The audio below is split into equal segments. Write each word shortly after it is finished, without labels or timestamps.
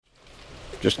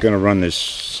Just going to run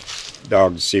this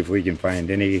dog to see if we can find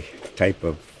any type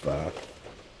of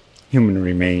human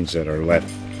remains that are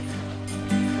left.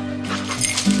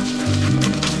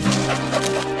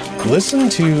 Listen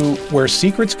to Where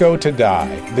Secrets Go to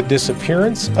Die, The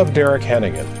Disappearance of Derek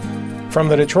Hennigan. From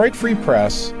the Detroit Free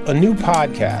Press, a new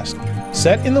podcast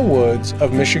set in the woods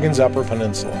of Michigan's Upper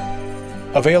Peninsula.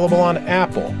 Available on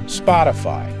Apple,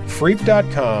 Spotify,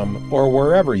 Freep.com, or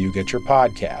wherever you get your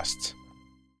podcasts.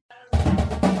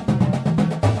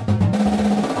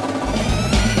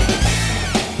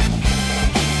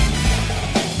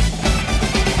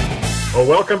 Well,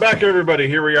 welcome back, everybody.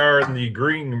 Here we are in the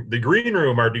green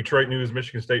room, our Detroit News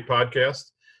Michigan State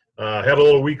podcast. Had a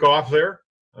little week off there,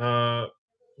 so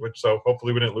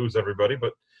hopefully we didn't lose everybody.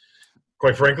 But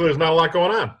quite frankly, there's not a lot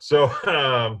going on. So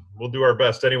we'll do our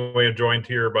best. Anyway, I'm joined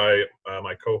here by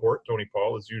my cohort, Tony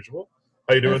Paul, as usual.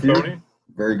 How you doing, Tony?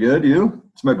 Very good. You?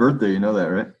 It's my birthday. You know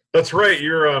that, right? That's right.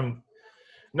 You're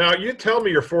now you tell me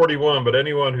you're 41, but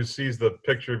anyone who sees the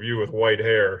picture of you with white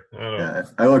hair, I don't know.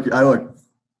 Yeah, I look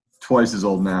twice as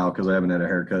old now because I haven't had a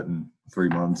haircut in 3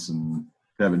 months and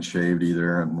haven't shaved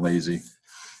either. I'm lazy.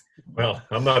 Well,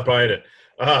 I'm not buying it.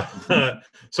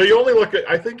 So you only look at.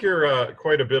 I think you're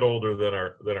quite a bit older than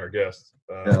our guest.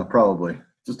 Yeah, probably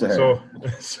just a hair.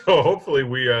 So hopefully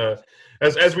we,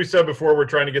 as we said before, we're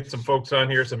trying to get some folks on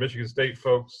here, some Michigan State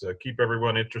folks, keep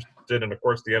everyone interested, and of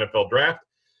course the NFL draft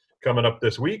coming up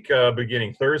this week,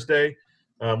 beginning Thursday,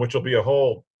 which will be a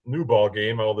whole new ball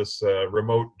game. All this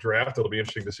remote draft. It'll be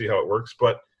interesting to see how it works.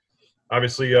 But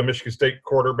obviously, Michigan State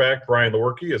quarterback Brian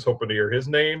Lewerke is hoping to hear his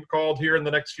name called here in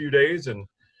the next few days, and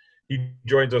he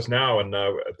joins us now. And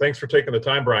thanks for taking the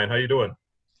time, Brian. How you doing?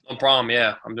 No problem.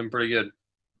 Yeah, I'm doing pretty good.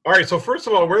 All right. So first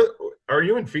of all, where are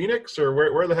you in Phoenix, or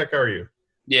where the heck are you?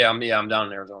 Yeah, I'm down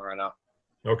in Arizona right now.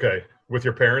 Okay, with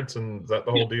your parents, and is that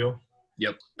the whole deal?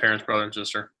 Yep, parents, brother, and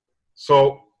sister.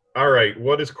 So, all right,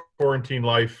 what is quarantine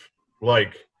life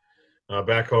like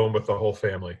back home with the whole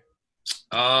family?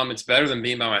 It's better than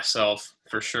being by myself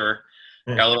for sure.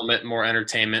 Got a little bit more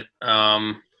entertainment.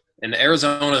 And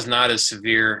Arizona is not as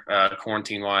severe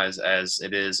quarantine-wise as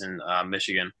it is in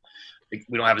Michigan.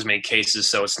 We don't have as many cases,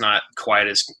 so it's not quite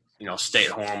as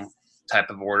stay-at-home type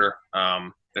of order.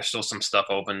 There's still some stuff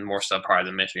open, more stuff probably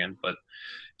than Michigan, but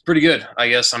it's pretty good. I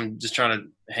guess I'm just trying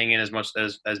to hang in as much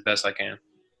as best I can.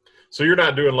 So you're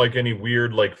not doing like any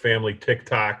weird like family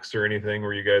TikToks or anything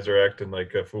where you guys are acting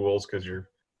like fools because you're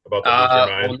about to lose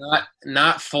your mind? Well,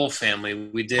 not full family.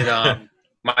 We did.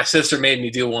 My sister made me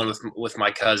do one with my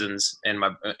cousins and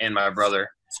my brother,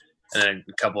 and then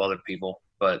a couple other people.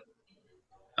 But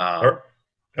none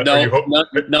with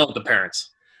the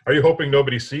parents. Are you hoping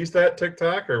nobody sees that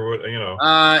TikTok or what?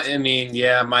 I mean,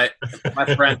 yeah, my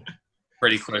friend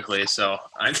pretty quickly. So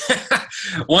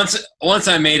once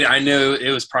I made it, I knew it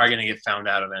was probably going to get found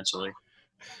out eventually.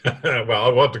 Well,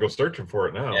 I'll have to go searching for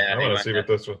it now. Yeah, I want to see what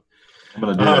this one. I'm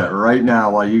going to do that right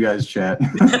now while you guys chat.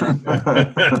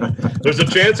 There's a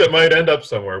chance it might end up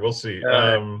somewhere. We'll see.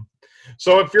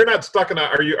 So if you're not stuck in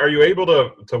that, are you able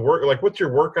to work? Like, what's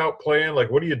your workout plan?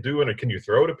 Like, what are you doing? Or can you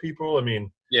throw to people? I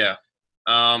mean, yeah.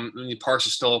 The parks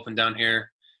are still open down here.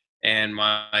 And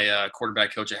my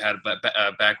quarterback coach I had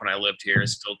back when I lived here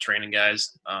is still training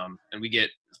guys. And we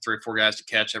get 3 or 4 guys to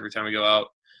catch every time we go out.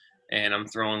 And I'm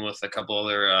throwing with a couple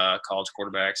other college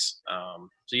quarterbacks.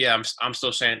 So, yeah, I'm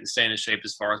still staying in shape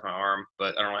as far as my arm,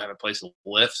 but I don't have a place to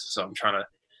lift. So I'm trying to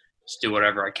just do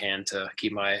whatever I can to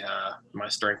keep my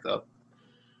strength up.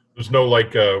 There's no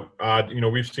odd,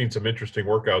 we've seen some interesting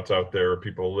workouts out there,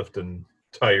 people lifting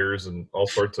tires and all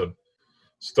sorts of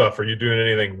stuff. Are you doing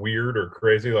anything weird or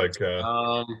crazy?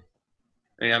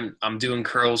 I'm doing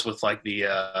curls with like the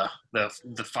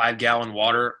 5-gallon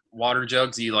water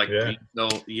jugs. Like the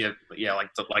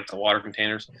water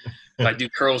containers. So I do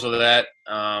curls with that.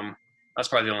 That's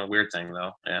probably the only weird thing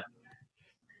though. Yeah.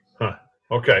 Huh.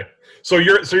 Okay. So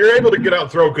you're able to get out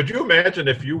and throw. Could you imagine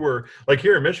if you were like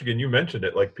here in Michigan? You mentioned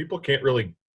it. Like people can't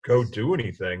really go do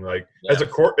anything. Like as a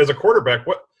quarterback,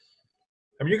 what?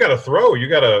 I mean, you got to throw. You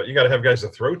got to have guys to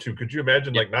throw to. Could you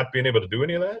imagine like not being able to do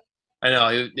any of that? I know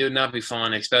it would not be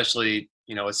fun, especially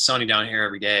it's sunny down here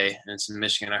every day, and it's in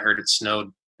Michigan. I heard it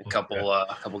snowed a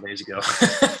couple days ago.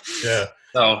 Yeah.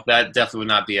 So that definitely would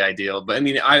not be ideal. But I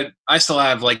mean, I still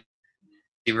have like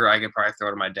I could probably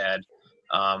throw to my dad,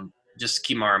 just to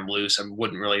keep my arm loose. I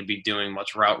wouldn't really be doing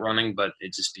much route running, but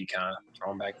it'd just be kind of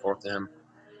throwing back and forth to him.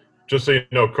 Just so you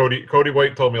know, Cody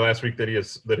White told me last week that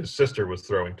his sister was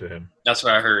throwing to him. That's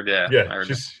what I heard. Yeah. Yeah.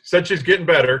 She said she's getting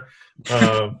better,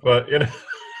 but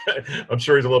I'm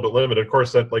sure he's a little bit limited. Of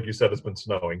course, that, like you said, it's been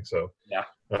snowing. So yeah.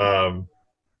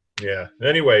 Yeah.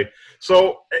 Anyway,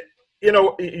 so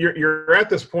You're at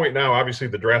this point now. Obviously,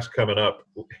 the draft's coming up.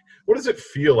 What does it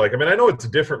feel like? I mean, I know it's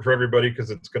different for everybody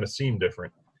because it's going to seem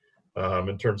different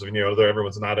in terms of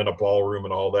everyone's not in a ballroom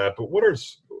and all that. But what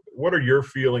are your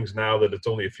feelings now that it's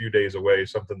only a few days away?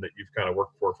 Something that you've kind of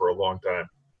worked for a long time.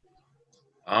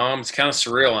 It's kind of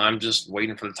surreal. I'm just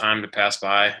waiting for the time to pass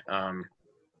by. I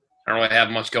don't really have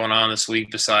much going on this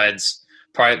week besides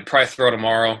probably throw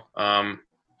tomorrow.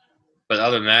 But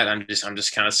other than that, I'm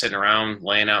just kind of sitting around,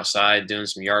 laying outside, doing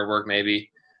some yard work maybe.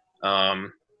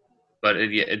 But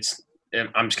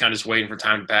I'm just kind of just waiting for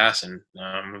time to pass, and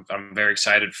I'm very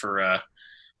excited for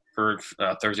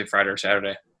Thursday, Friday, or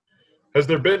Saturday.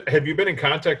 Have you been in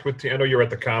contact with? I know you're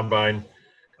at the combine.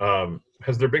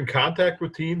 Has there been contact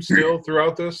with teams still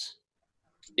throughout this?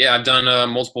 Yeah, I've done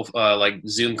multiple like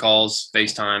Zoom calls,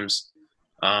 FaceTimes,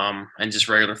 and just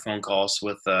regular phone calls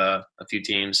with a few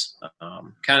teams.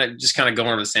 Kind of going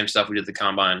over the same stuff we did at the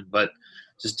combine, but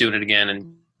just doing it again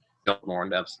and going more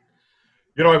in depth.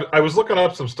 I was looking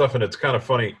up some stuff, and it's kind of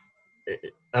funny.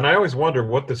 And I always wonder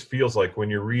what this feels like when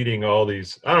you're reading all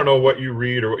these. I don't know what you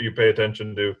read or what you pay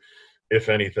attention to, if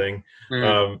anything.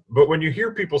 But when you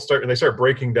hear people start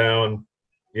breaking down,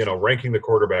 ranking the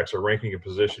quarterbacks or ranking a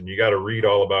position, you got to read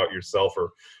all about yourself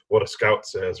or what a scout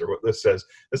says or what this says.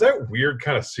 Is that weird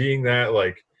kind of seeing that,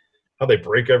 like how they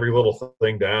break every little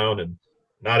thing down and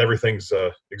not everything's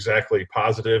exactly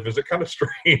positive? Is it kind of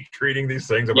strange reading these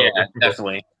things about people?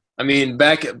 Definitely. I mean,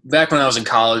 back when I was in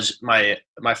college, my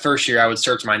first year, I would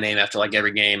search my name after like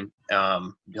every game.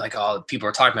 Be like, oh, people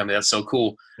are talking about me. That's so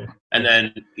cool. And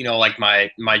then, like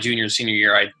my junior and senior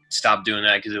year, I stopped doing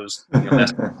that because it was,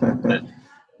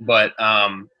 but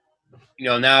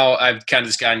now I've kind of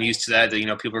just gotten used to that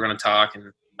people are going to talk,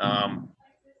 and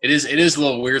it is a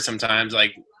little weird sometimes.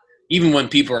 Like even when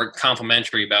people are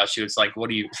complimentary about you, it's like, what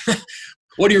do you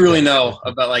really know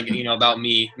about about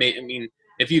me? I mean,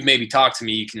 if you've maybe talked to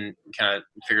me, you can kind of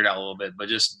figure it out a little bit, but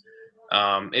just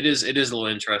it is a little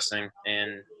interesting,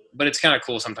 but it's kind of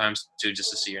cool sometimes too,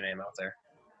 just to see your name out there.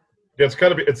 Yeah,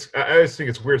 I always think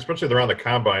it's weird, especially around the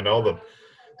combine, all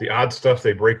the odd stuff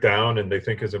they break down and they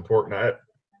think is important.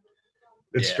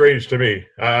 It's strange to me.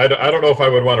 I don't know if I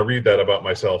would want to read that about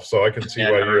myself, so I can see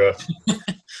why you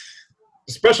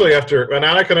especially after, and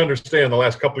I can understand the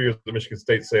last couple of years of Michigan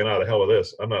State saying, "Oh, the hell with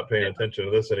this! I'm not paying attention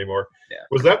to this anymore."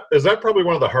 Yeah. Is that probably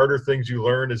one of the harder things you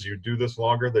learn as you do this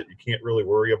longer, that you can't really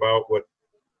worry about what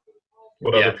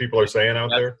other people are saying out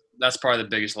there? That's probably the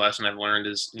biggest lesson I've learned.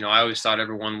 Is I always thought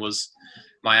everyone was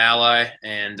my ally,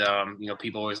 and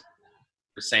people always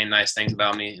were saying nice things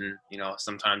about me, and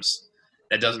sometimes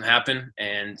that doesn't happen,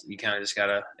 and you kind of just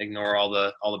gotta ignore all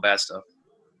the bad stuff.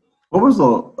 What was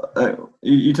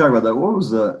you talk about that? What was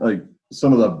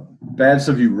some of the bad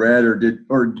stuff you read, or did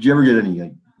you ever get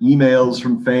any emails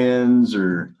from fans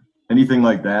or anything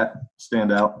like that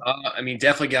stand out? I mean,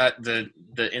 definitely got the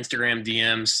Instagram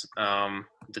DMs,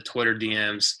 the Twitter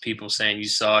DMs, people saying you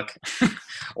suck.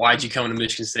 Why'd you come to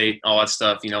Michigan State? All that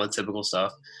stuff, the typical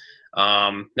stuff.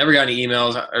 Never got any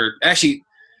emails, or actually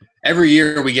every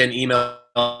year we get an email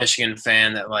from a Michigan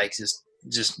fan that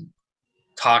just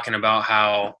talking about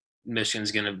how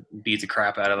Michigan's going to beat the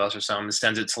crap out of us or something.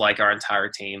 Sends it to our entire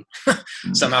team.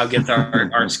 Somehow gets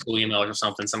our school emails or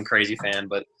something, some crazy fan.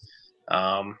 But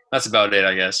that's about it,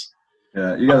 I guess.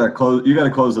 Yeah, you gotta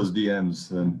close those DMs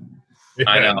then.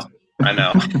 Yeah. I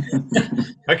know.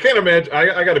 I can't imagine.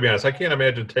 I got to be honest. I can't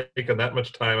imagine taking that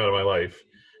much time out of my life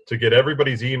to get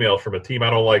everybody's email from a team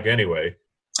I don't like anyway.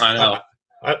 I know.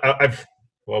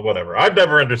 Well, whatever. I've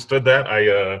never understood that.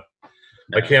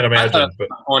 I can't imagine. But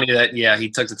funny that he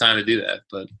took the time to do that,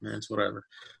 but it's whatever.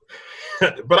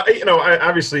 But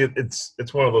obviously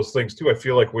it's one of those things too. I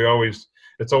feel like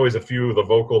it's always a few of the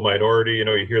vocal minority.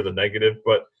 You hear the negative,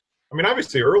 but I mean,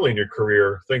 obviously early in your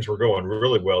career things were going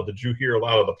really well. Did you hear a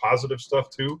lot of the positive stuff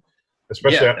too?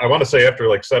 Especially, I want to say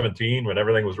after 17 when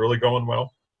everything was really going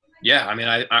well. Yeah, I mean,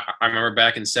 I remember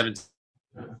back in 17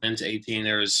 to 18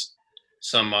 there was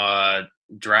some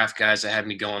draft guys that had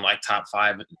me going top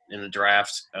 5 in the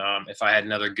draft. If I had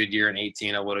another good year in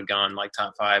 18, I would have gone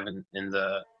top 5 in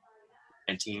the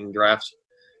 19 draft.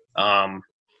 And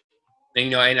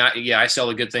I see all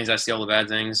the good things, I see all the bad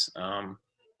things.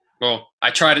 Well, I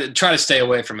try to stay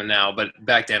away from it now, but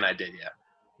back then I did, yeah.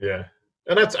 Yeah,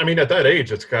 and that's, I mean, at that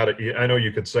age, it's got to. I know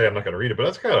you could say I'm not going to read it, but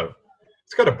it's got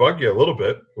to bug you a little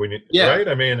bit when you, right?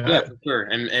 I mean, for sure,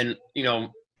 and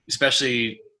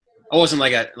especially. I wasn't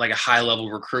like a high level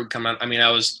recruit coming out. I mean,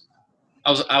 I was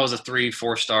a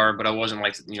 3-4 star, but I wasn't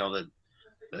the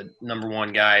number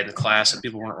one guy in the class, and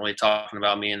people weren't really talking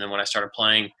about me. And then when I started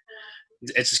playing,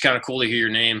 it's just kind of cool to hear your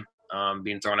name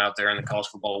being thrown out there in the college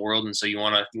football world, and so you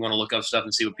want to look up stuff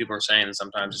and see what people are saying, and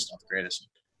sometimes it's not the greatest.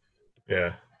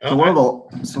 Yeah. So one of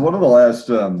the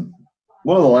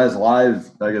last live,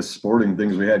 I guess, sporting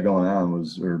things we had going on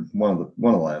was, or one of the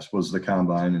last was the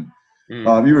combine,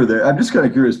 and you were there. I'm just kind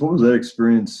of curious, what was that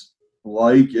experience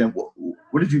like, and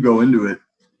what did you go into it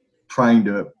trying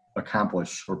to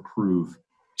accomplish or prove?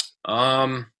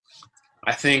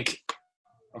 I think,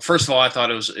 first of all, I thought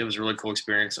it was a really cool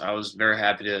experience. I was very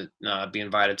happy to be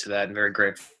invited to that and very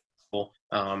grateful.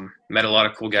 Met a lot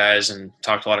of cool guys and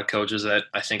talked to a lot of coaches that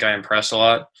I think I impressed a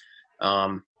lot.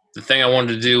 The thing I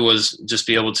wanted to do was just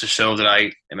be able to show that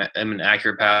I am an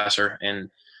accurate passer. And,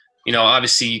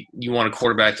 obviously you want a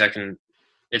quarterback that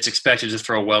it's expected to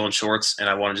throw well in shorts. And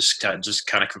I want to just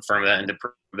kind of confirm that and to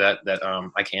prove that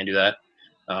I can do that.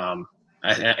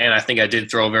 I think I did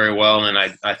throw very well, and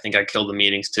I think I killed the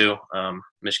meetings too.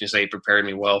 Michigan State prepared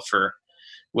me well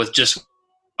with just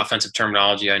offensive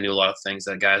terminology. I knew a lot of things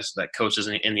that coaches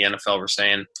in the NFL were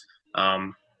saying.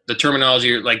 The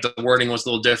terminology, like the wording, was a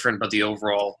little different, but the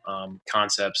overall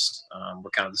concepts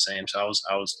were kind of the same. So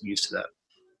I was used to that.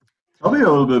 Tell me a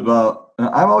little bit about.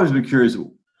 I've always been curious.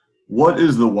 What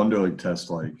is the Wonderlic test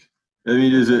like?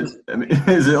 Is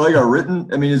it like a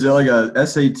written? Is it like a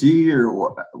SAT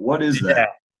or what is that? Yeah.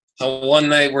 So one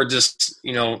night we're just,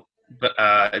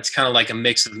 it's kind of like a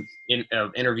mix of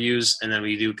interviews, and then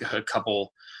we do a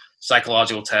couple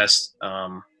psychological tests.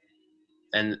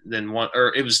 And then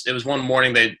it was one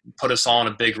morning they put us all in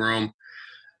a big room,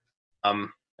 and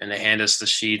they hand us the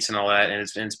sheets and all that, and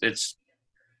it's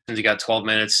you got 12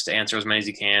 minutes to answer as many as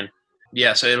you can.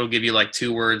 Yeah, so it'll give you like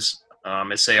 2 words.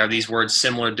 It say, are these words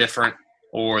similar, different,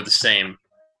 or the same,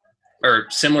 or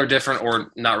similar, different,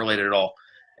 or not related at all?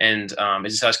 And it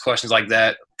just has questions like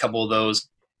that. A couple of those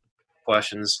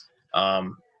questions,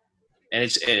 and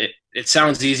it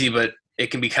sounds easy, but it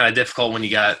can be kind of difficult when you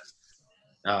got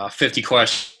 50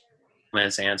 questions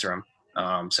to answer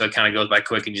them. So it kind of goes by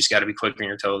quick, and you just got to be quick on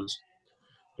your toes.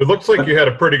 It looks like you had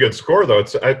a pretty good score, though.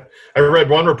 I read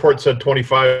one report said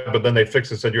 25, but then they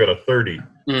fixed it, said you had a 30.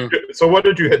 So what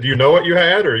did you have? Do you know what you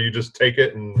had, or you just take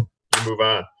it and you move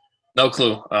on? No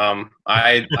clue.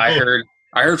 I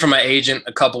heard from my agent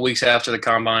a couple weeks after the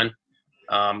combine,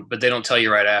 but they don't tell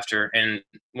you right after. And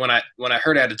when I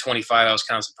heard I had a 25, I was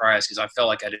kind of surprised because I felt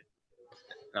like I did.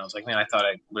 And I was like, man, I thought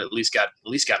I would at least got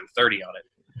a 30 on it.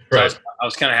 So Right. I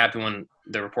was kind of happy when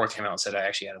the report came out and said I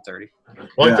actually had a 30.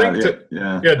 Well,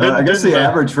 I guess the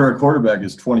average for a quarterback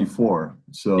is 24.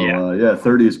 So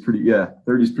 30 is pretty. Yeah,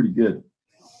 30 is pretty good.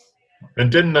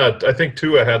 And didn't I think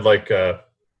Tua had like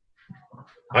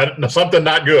something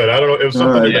not good? I don't know. It was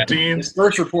something in the teens. His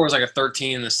first report was like a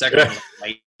 13, and the second one was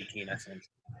like 18, I think.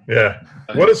 Yeah.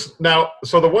 What is now?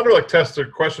 So the Wonderlic test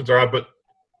questions are odd, but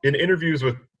in interviews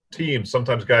with teams,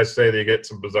 sometimes guys say they get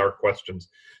some bizarre questions.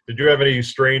 Did you have any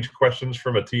strange questions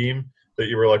from a team that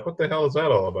you were like, "What the hell is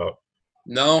that all about?"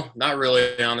 No, not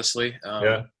really, honestly.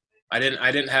 Yeah. I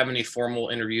didn't have any formal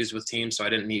interviews with teams, so I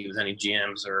didn't meet with any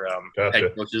GMs or Gotcha.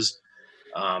 head coaches.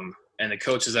 And the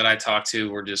coaches that I talked to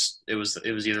were just it was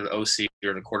either the OC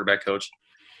or the quarterback coach.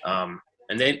 And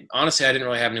they honestly, I didn't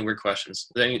really have any weird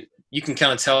questions. Then you can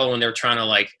kind of tell when they're trying to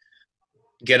like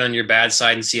get on your bad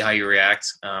side and see how you react.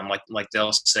 Like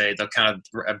they'll kind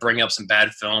of bring up some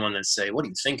bad film and then say, "What are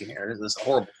you thinking here? This is a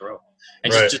horrible throw,"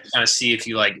 and Right. just kind of see if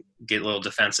you like get a little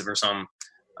defensive or something.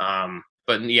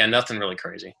 But yeah, nothing really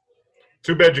crazy.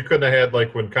 Too bad you couldn't have had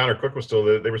like when Connor Cook was still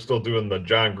there. They were still doing the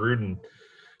John Gruden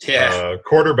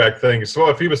quarterback thing. So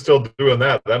if he was still doing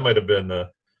that, that might have been.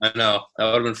 I know that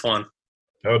would have been fun.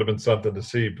 That would have been something to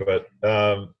see. But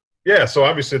so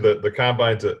obviously the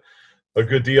combine's a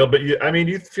good deal. But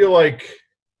you feel like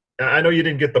I know you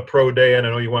didn't get the pro day, and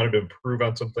I know you wanted to improve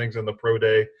on some things in the pro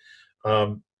day.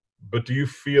 But do you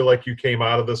feel like you came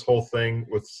out of this whole thing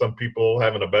with some people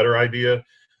having a better idea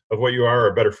of what you are,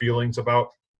 or better feelings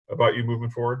about you moving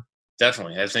forward?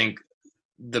 Definitely. I think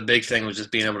the big thing was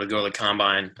just being able to go to the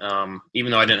combine,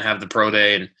 even though I didn't have the pro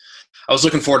day. And I was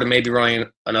looking forward to maybe running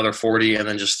another 40 and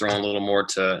then just throwing a little more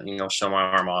to, show my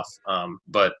arm off.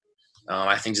 But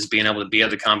I think just being able to be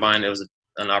at the combine, it was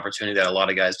an opportunity that a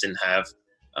lot of guys didn't have.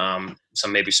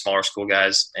 Some maybe smaller school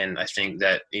guys. And I think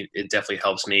that it definitely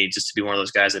helps me just to be one of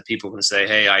those guys that people can say,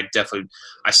 hey,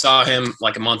 I saw him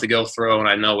like a month ago throw, and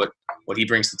I know what he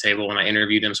brings to the table, and I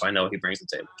interviewed him, so I know what he brings to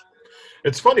the table.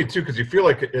 It's funny, too, because you feel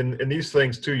like in these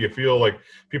things, too, you feel like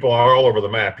people are all over the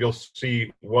map. You'll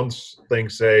see one thing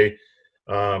say,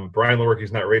 Brian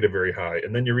Lewerke's not rated very high.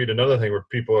 And then you read another thing where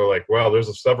people are like, well,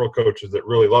 there's several coaches that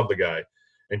really love the guy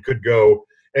and could go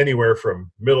anywhere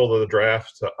from middle of the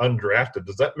draft to undrafted.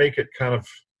 Does that make it kind of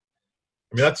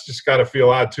I mean, that's just got to feel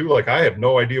odd too. Like I have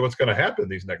no idea what's going to happen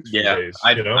these next few days.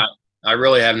 I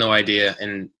really have no idea,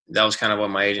 and that was kind of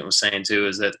what my agent was saying too.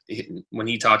 Is that when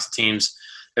he talks to teams,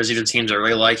 there's either teams that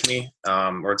really like me,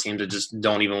 or teams that just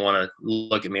don't even want to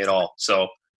look at me at all. So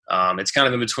it's kind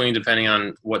of in between, depending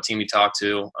on what team you talk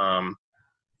to.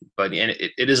 But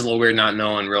it is a little weird not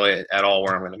knowing really at all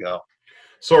where I'm going to go.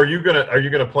 So are you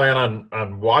gonna plan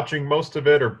on watching most of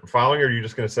it or following, or are you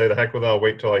just gonna say the heck with it, I'll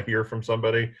wait till I hear from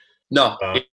somebody? No,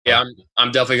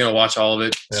 I'm definitely gonna watch all of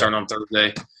it starting on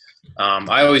Thursday.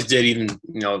 I always did, even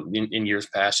in years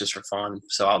past, just for fun.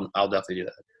 So I'll definitely do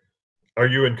that. Are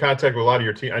you in contact with a lot of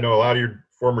your team? I know a lot of your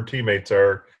former teammates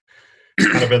are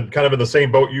kind of in the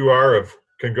same boat you are, of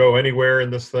can go anywhere in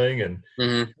this thing and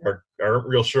aren't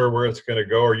real sure where it's going to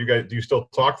go. Do you still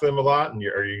talk to them a lot? And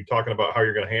are you talking about how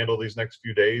you're going to handle these next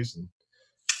few days? And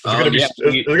is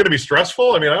it going to be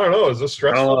stressful? I mean, I don't know. Is this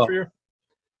stressful for you?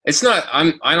 It's not.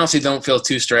 I honestly don't feel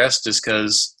too stressed, just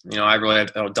because I really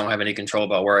don't have any control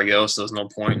about where I go, so there's no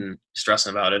point in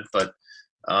stressing about it. But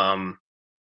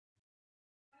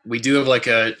we do have like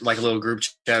a little group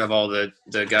chat of all the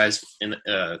guys in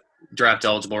draft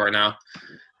eligible right now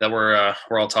that we're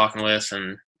all talking with,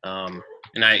 and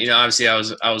I obviously I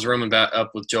was rooming back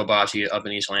up with Joe Bocci up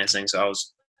in East Lansing, so I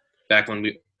was back when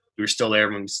we were still there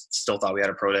when we still thought we had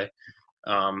a pro day.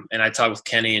 And I talked with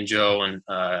Kenny and Joe and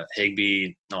Higbee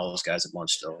and all those guys at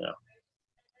lunch still. Yeah.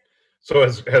 So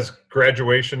has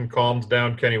graduation calmed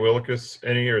down Kenny Willekes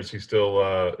any, or is he still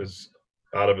as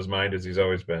out of his mind as he's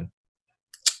always been?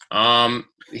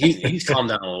 He's calmed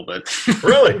down a little bit.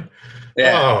 Really?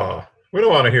 Yeah. Oh, we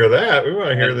don't want to hear that. We want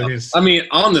to hear that he's. I mean,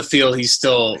 on the field, he's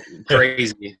still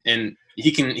crazy, and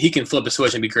he can flip a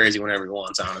switch and be crazy whenever he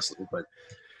wants, honestly. But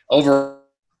over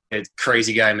a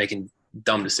crazy guy making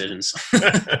dumb decisions.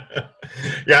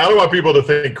 Yeah, I don't want people to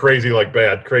think crazy like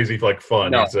bad, crazy like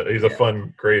fun. No. He's a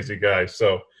fun, crazy guy.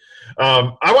 So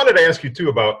I wanted to ask you too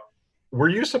about, were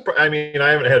you surprised? I mean,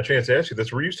 I haven't had a chance to ask you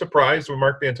this. Were you surprised when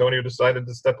Mark D'Antonio decided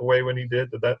to step away when he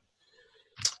did? Did that?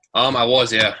 I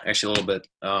was, yeah, actually a little bit.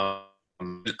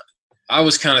 I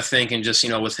was kind of thinking just,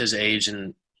 with his age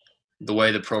and the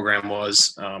way the program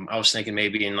was, I was thinking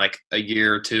maybe in like a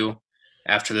year or two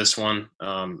after this one,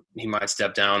 he might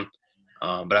step down.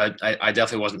 But I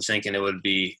definitely wasn't thinking it would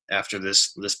be after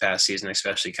this past season,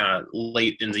 especially kind of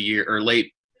late in the year or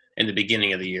late in the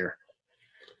beginning of the year.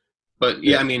 But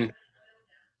yeah, I mean,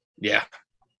 yeah.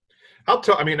 How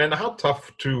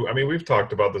tough to, I mean, we've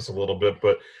talked about this a little bit,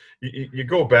 but you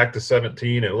go back to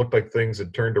 17 and it looked like things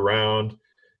had turned around.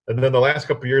 And then the last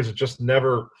couple of years, it just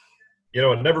never,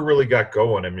 it never really got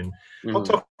going. I mean, how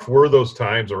tough were those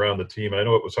times around the team? I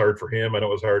know it was hard for him. I know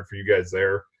it was hard for you guys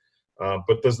there.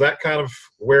 But does that kind of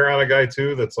wear on a guy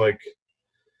too? That's like,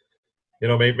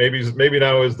 maybe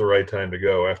now is the right time to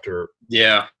go after.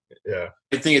 Yeah. Yeah.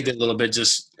 I think it did a little bit,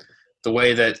 just the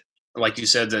way that, like you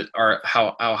said, that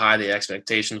how high the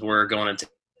expectations were going into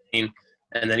 18.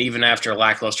 And then even after a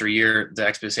lackluster year, the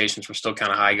expectations were still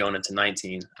kind of high going into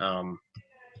 19.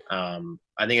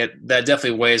 I think that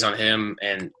definitely weighs on him,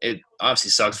 and it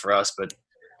obviously sucks for us, but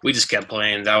we just kept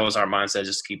playing. That was our mindset,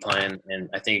 just to keep playing. And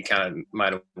I think it kind of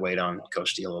might have weighed on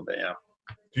Coach D a little bit. Yeah.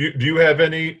 Do you have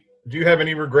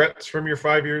any regrets from your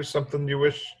 5 years? Something you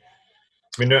wish?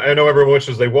 I mean, I know everyone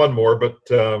wishes they won more, but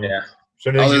yeah.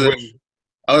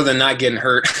 Other than not getting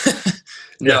hurt,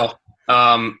 no.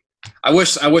 I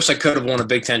wish I could have won a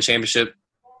Big Ten championship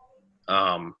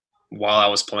while I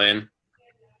was playing.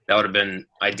 That would have been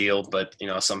ideal, but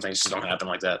some things just don't happen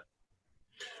like that.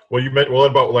 Well, what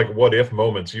about like what if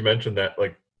moments? You mentioned that,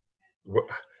 like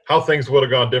how things would have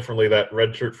gone differently that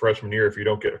redshirt freshman year if you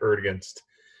don't get hurt against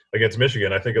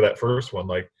Michigan. I think of that first one.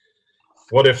 Like,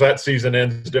 what if that season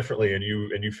ends differently and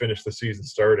you finish the season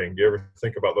starting? Do you ever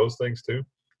think about those things too?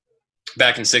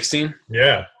 Back in 16?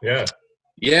 Yeah.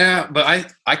 But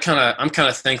I'm kind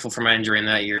of thankful for my injury in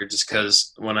that year, just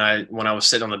because when I was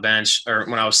sitting on the bench, or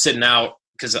when I was sitting out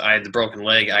because I had the broken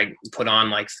leg, I put on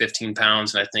like 15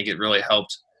 pounds, and I think it really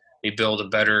helped me build a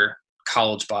better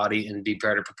college body and be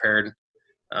better prepared.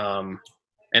 And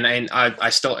I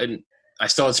still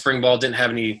had spring ball, didn't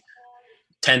have any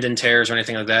tendon tears or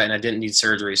anything like that, and I didn't need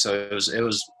surgery, so it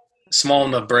was small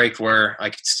enough break where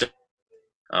I could still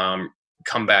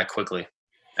come back quickly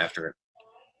after it.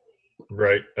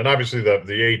 Right. And obviously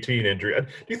the 18 injury. Do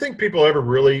you think people ever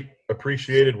really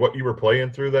appreciated what you were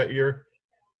playing through that year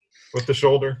with the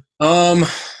shoulder? I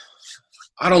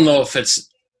don't know if it's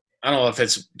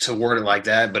to word it like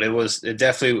that, but it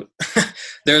definitely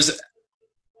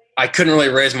I couldn't really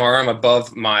raise my arm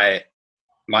above my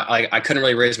I couldn't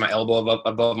really raise my elbow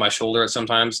above my shoulder at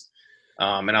sometimes.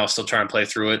 And I was still trying to play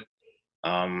through it.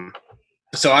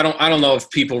 So I don't know if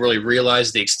people really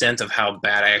realize the extent of how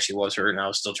bad I actually was hurt, and I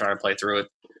was still trying to play through it.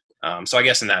 So I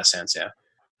guess in that sense, yeah.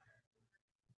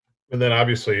 And then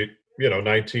obviously,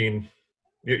 19.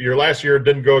 Your last year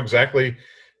didn't go exactly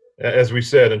as we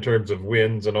said in terms of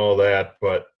wins and all that.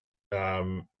 But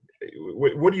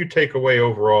what do you take away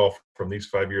overall from these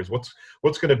 5 years? What's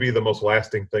going to be the most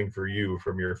lasting thing for you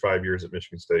from your 5 years at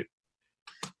Michigan State?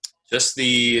 Just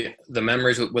the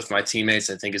memories with my teammates,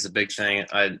 I think, is a big thing.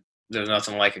 There's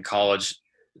nothing like a college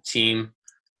team.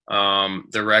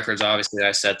 The records, obviously,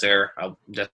 I set there. I'll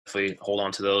definitely hold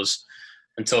on to those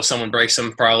until someone breaks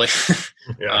them, probably.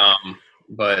 Yeah.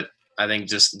 But I think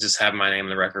just having my name in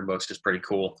the record books is pretty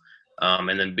cool.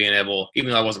 And then being able,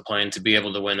 even though I wasn't playing, to be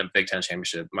able to win a Big Ten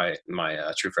championship my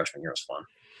true freshman year was fun.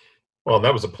 Well, and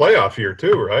that was a playoff year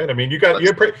too, right? I mean, you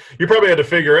probably had to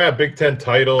figure out Big Ten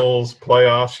titles,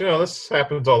 playoffs. This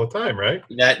happens all the time, right?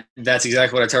 That's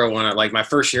exactly what I tell everyone. Like my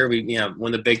first year, we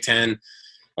win the Big Ten,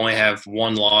 only have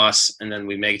one loss, and then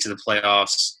we make it to the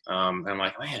playoffs. And I'm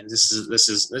like, man, this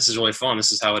is really fun.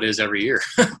 This is how it is every year.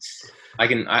 I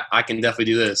can definitely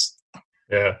do this.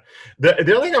 Yeah. The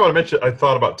other thing I want to mention, I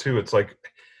thought about too. It's like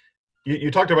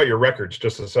you talked about your records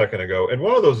just a second ago, and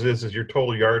one of those is your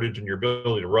total yardage and your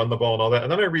ability to run the ball and all that.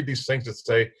 And then I read these things that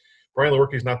say Brian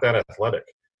Lewerke's not that athletic.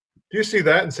 Do you see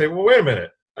that and say, well, wait a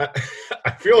minute?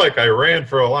 I feel like I ran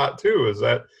for a lot too. Is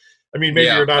that? I mean, maybe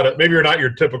you're not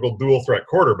your typical dual threat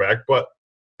quarterback, but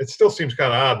it still seems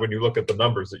kind of odd when you look at the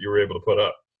numbers that you were able to put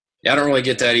up. Yeah, I don't really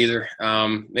get that either.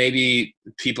 Maybe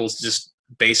people just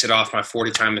base it off my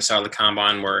 40 time miss out of the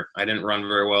combine where I didn't run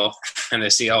very well, and they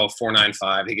see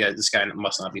 4.95. This guy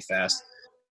must not be fast.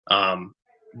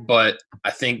 But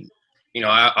I think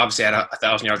I obviously had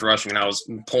 1,000 yards rushing, and I was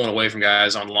pulling away from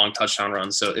guys on long touchdown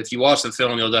runs. So if you watch the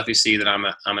film, you'll definitely see that I'm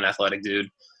an athletic dude.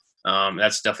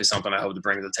 That's definitely something I hope to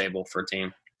bring to the table for a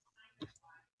team.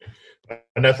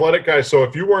 An athletic guy. So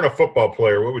if you weren't a football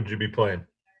player, what would you be playing?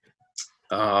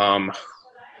 I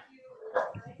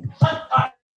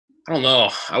don't know.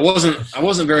 I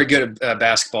wasn't very good at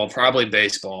basketball. Probably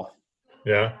baseball.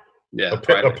 Yeah. Yeah.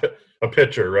 A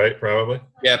pitcher, right? Probably.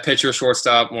 Yeah, pitcher,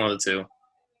 shortstop, one of the two.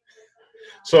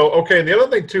 So okay, and the other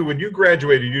thing too, when you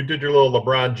graduated, you did your little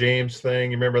LeBron James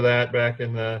thing. You remember that back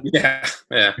in the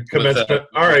commencement?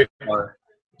 All right.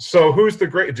 So who's the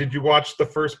great? Did you watch the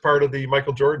first part of the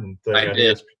Michael Jordan thing? I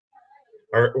did.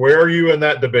 Where are you in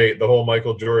that debate? The whole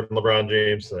Michael Jordan, LeBron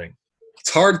James thing. It's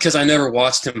hard because I never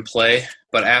watched him play,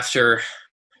 but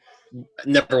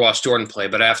never watched Jordan play.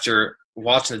 But after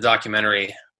watching the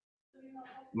documentary,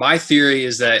 my theory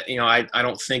is that I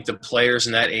don't think the players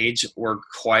in that age were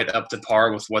quite up to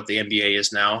par with what the NBA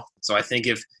is now. So I think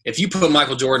if you put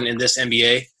Michael Jordan in this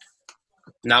NBA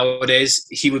nowadays,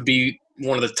 he would be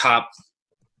one of the top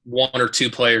 1 or 2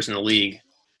 players in the league.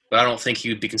 But I don't think he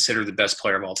would be considered the best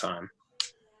player of all time.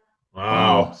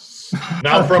 Wow.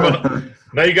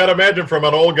 Now you got to imagine from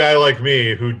an old guy like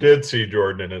me who did see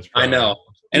Jordan in his prime. I know.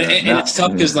 And it's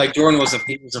tough because Jordan was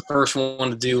the first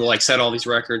one to do set all these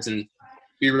records and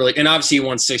be really, and obviously he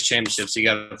won 6 championships, so you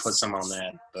got to put some on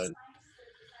that. But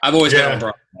I've always been on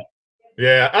LeBron.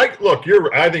 Yeah, I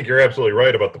think you're absolutely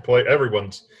right about the play. I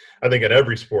think in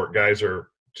every sport, guys are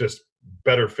just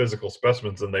better physical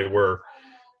specimens than they were,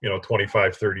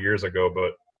 25, 30 years ago.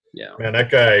 But yeah, man, that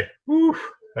guy,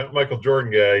 that Michael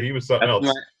Jordan guy, he was something else.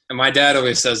 And my dad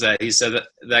always says that. He said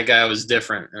that guy was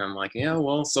different. And I'm like, yeah,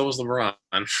 well, so was LeBron.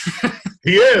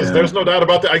 He is. Yeah. There's no doubt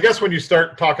about that. I guess when you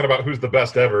start talking about who's the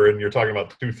best ever and you're talking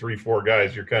about 2, 3, 4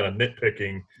 guys, you're kind of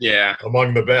nitpicking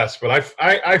among the best. But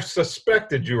I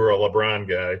suspected you were a LeBron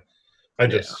guy. I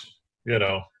just,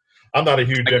 I'm not a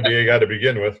huge NBA guy to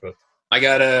begin with. But I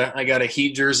got a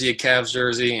Heat jersey, a Cavs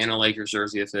jersey, and a Lakers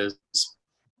jersey of his.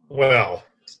 Well,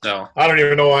 so I don't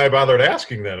even know why I bothered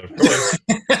asking that, of course.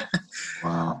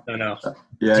 Wow. I know.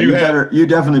 Yeah, you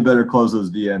definitely better close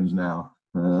those DMs now.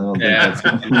 Well,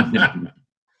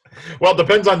 it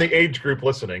depends on the age group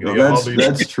listening.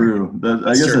 That's true.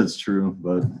 I guess that's true,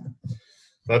 but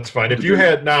that's fine. If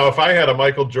I had a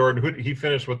Michael Jordan, he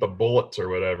finished with the Bullets or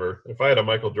whatever. If I had a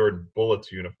Michael Jordan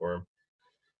Bullets uniform,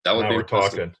 that would be we're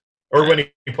talking. Or when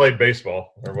he played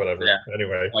baseball or whatever. Yeah.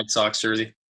 Anyway, White Sox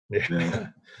jersey. Yeah.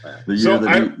 The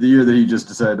year that he just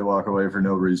decided to walk away for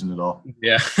no reason at all.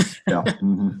 Yeah. Yeah.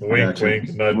 Mm-hmm.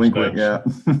 Wink, nudge, wink, nudge. Yeah.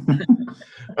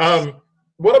 I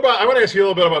want to ask you a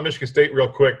little bit about Michigan State real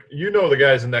quick. You know the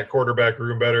guys in that quarterback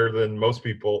room better than most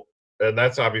people, and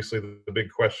that's obviously the big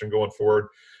question going forward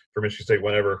for Michigan State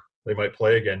whenever they might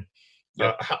play again.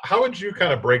 Yep. How would you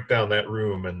kind of break down that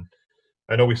room? And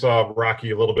I know we saw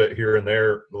Rocky a little bit here and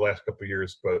there the last couple of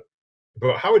years, but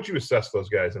how would you assess those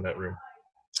guys in that room?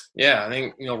 Yeah, I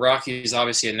think Rocky's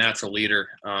obviously a natural leader.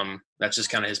 That's just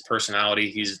kind of his personality.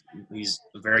 He's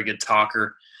a very good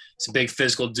talker. He's a big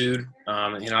physical dude.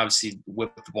 Obviously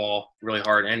whipped the ball really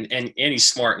hard, and he's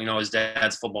smart. His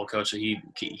dad's a football coach, so he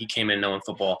came in knowing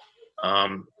football.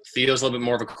 Theo's a little bit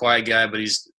more of a quiet guy, but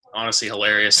he's honestly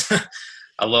hilarious.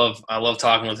 I love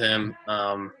talking with him,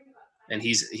 and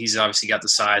he's obviously got the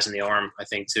size and the arm, I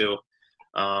think, too.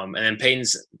 And then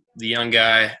Peyton's the young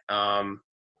guy.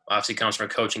 Obviously comes from a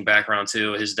coaching background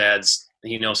too. His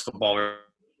he knows football.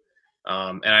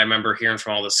 And I remember hearing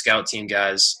from all the scout team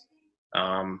guys,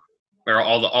 or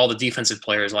all the defensive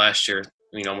players last year,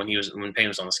 when Peyton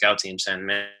was on the scout team, saying,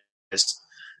 "Man, this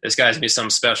guy's gonna be something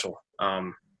special."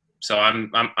 So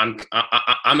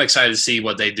I'm excited to see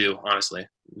what they do. Honestly,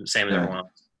 same as everyone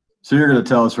else. So you're gonna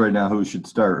tell us right now who should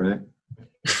start, right?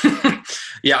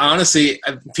 Yeah, honestly,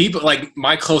 people like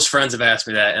my close friends have asked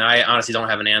me that, and I honestly don't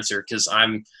have an answer because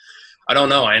I don't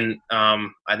know, and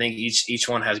I think each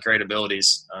one has great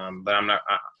abilities, but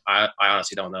I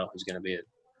honestly don't know who's going to be it.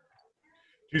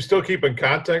 Do you still keep in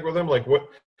contact with them? Like what?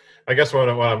 I guess what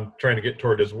I'm trying to get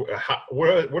toward is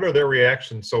what are their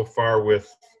reactions so far with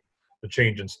the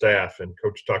change in staff and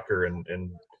Coach Tucker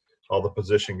and all the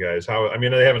position guys? They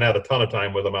haven't had a ton of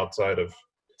time with them outside of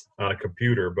on a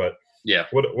computer, but. Yeah.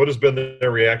 What has been their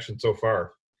reaction so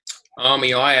far?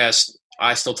 I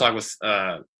still talk with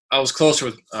I was closer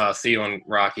with Theo and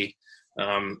Rocky.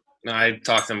 And I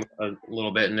talked to them a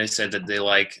little bit, and they said that they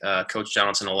like Coach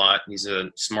Johnson a lot. He's a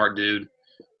smart dude,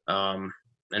 and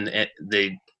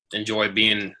they enjoy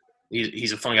being.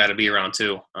 He's a fun guy to be around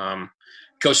too.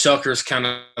 Coach Tucker's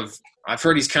I've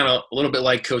heard he's kind of a little bit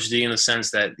like Coach D in the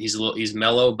sense that he's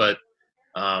mellow, but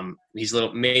he's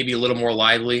maybe a little more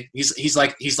lively. He's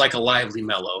like a lively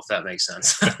mellow, if that makes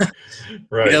sense.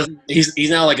 Right. He's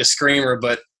not like a screamer,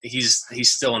 but he's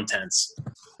still intense.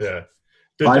 Yeah.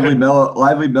 Lively mellow.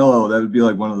 That would be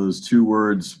like one of those two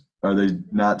words. Are they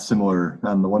not similar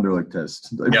on the Wonderlic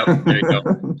test? Yep. There you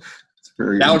go.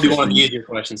 That would be one of the easier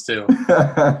questions too.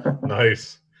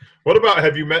 Nice. What about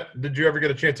did you ever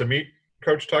get a chance to meet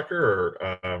Coach Tucker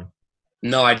or?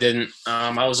 No, I didn't.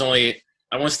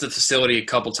 I went to the facility a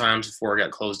couple times before it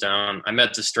got closed down. I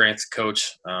met the strength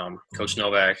coach, Coach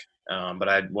Novak, but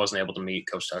I wasn't able to meet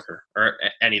Coach Tucker or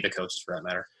any of the coaches for that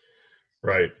matter.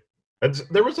 Right. And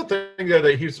there was a thing there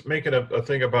that he's making a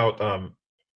thing about.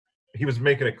 He was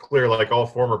making it clear, like all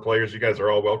former players, you guys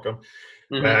are all welcome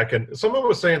back. And someone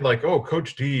was saying, like, "Oh,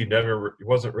 Coach D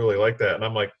wasn't really like that," and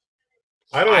I'm like,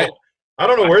 I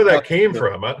don't know where that came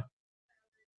from.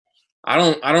 I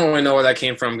don't really know where that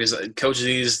came from because Coach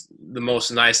D is the most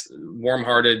nice,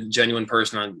 warm-hearted, genuine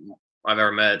person I've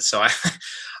ever met. So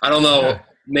I don't know. Yeah.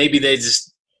 Maybe they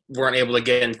just weren't able to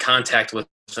get in contact with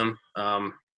him.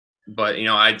 But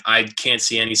I can't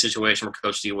see any situation where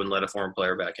Coach D wouldn't let a former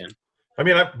player back in.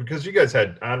 Because you guys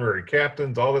had honorary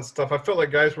captains, all that stuff. I felt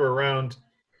like guys were around.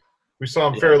 We saw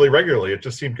them fairly regularly. It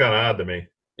just seemed kind of odd to me.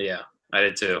 Yeah, I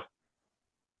did too.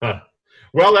 Huh.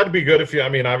 Well, that'd be good if you.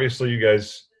 Obviously, you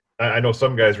guys. I know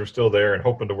some guys were still there and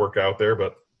hoping to work out there,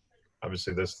 but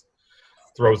obviously this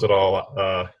throws it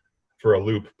all for a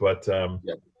loop. But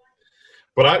yep.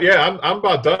 But I'm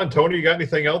about done. Tony, you got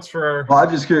anything else for our? Well, I'm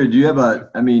just curious. Do you have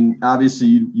obviously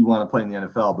you want to play in the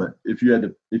NFL, but if you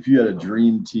had a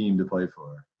dream team to play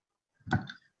for,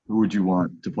 who would you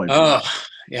want to play for?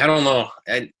 Yeah, I don't know.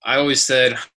 I always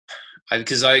said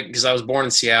because I was born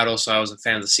in Seattle, so I was a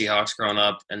fan of the Seahawks growing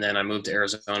up, and then I moved to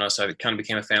Arizona, so I kind of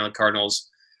became a fan of the Cardinals.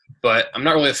 But I'm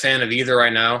not really a fan of either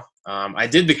right now. I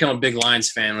did become a big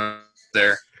Lions fan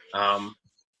there. I'm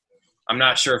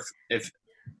not sure if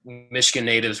Michigan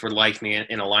natives would like me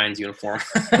in a Lions uniform,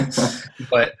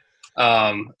 but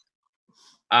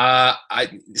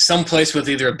someplace with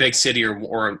either a big city or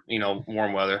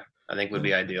warm weather, I think would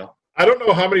be ideal. I don't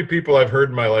know how many people I've heard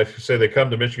in my life who say they come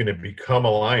to Michigan and become a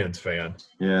Lions fan.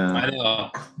 Yeah, I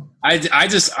know. I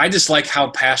just like how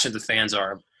passionate the fans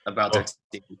are about their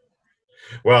team.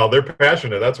 Well, they're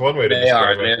passionate. That's one way to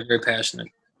describe it. They're very passionate.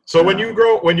 So when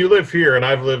you live here, and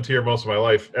I've lived here most of my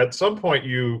life, at some point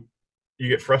you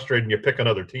get frustrated and you pick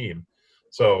another team.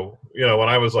 So, when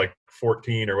I was like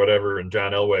 14 or whatever, and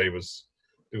John Elway was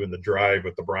doing the drive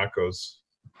with the Broncos,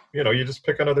 you just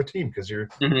pick another team because you're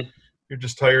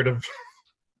just tired of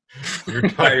you're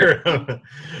tired of it.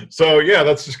 So yeah,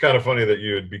 that's just kind of funny that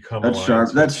you would become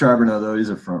that's Charbonneau though. He's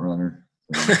a front runner.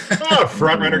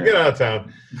 Front runner, get out of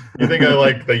town. You think I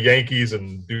like the Yankees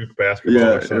and Duke basketball?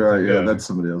 Yeah, or something? Right. Yeah, that's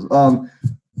somebody else.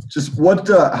 Just what?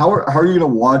 How are you going to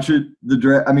watch it? The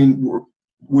draft.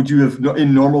 Would you have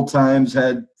in normal times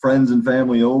had friends and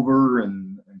family over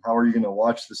and how are you going to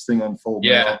watch this thing unfold?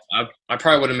 Yeah, I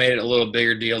probably would have made it a little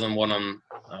bigger deal than what I'm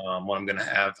going to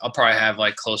have. I'll probably have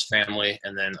like close family,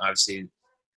 and then obviously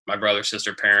my brother,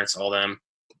 sister, parents, all them.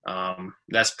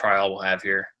 That's probably all we'll have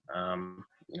here.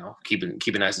 Keep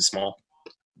it nice and small.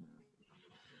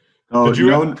 Oh,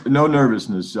 no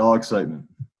nervousness, all excitement.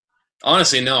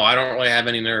 Honestly, no, I don't really have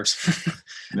any nerves.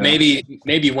 No.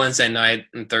 Maybe Wednesday night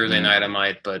and Thursday night I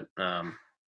might, but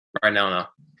right now, no.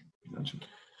 Gotcha.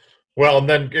 Well, and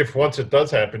then if once it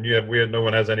does happen, no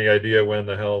one has any idea when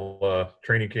the hell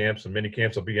training camps and mini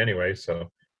camps will be anyway.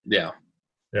 So Yeah.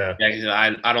 Yeah.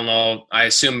 I don't know. I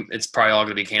assume it's probably all going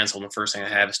to be canceled. The first thing I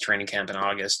have is training camp in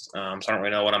August. So I don't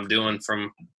really know what I'm doing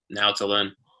from now till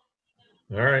then.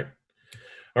 All right.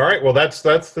 Well, that's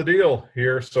the deal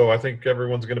here. So I think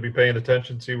everyone's going to be paying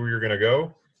attention, see where you're going to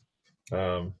go.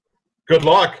 Good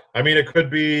luck. I mean, it could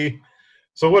be.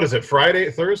 So what is it?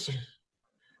 Thursday?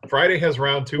 Friday has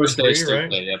round 2 and 3,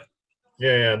 right? Yep.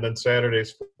 Yeah, and then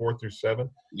Saturday's 4 through 7.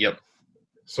 Yep.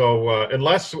 So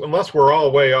unless we're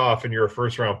all way off and you're a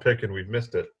first round pick and we've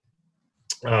missed it,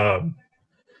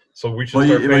 so we should.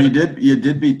 You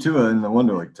did beat Tua in the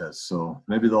Wonderlic test, so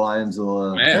maybe the Lions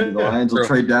will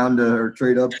trade down to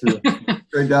trade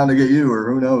down to get you,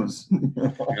 or who knows?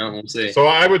 We'll see. So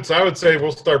I would say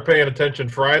we'll start paying attention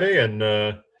Friday, and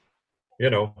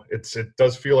it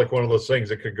does feel like one of those things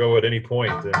that could go at any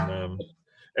point,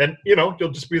 and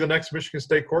you'll just be the next Michigan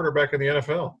State quarterback in the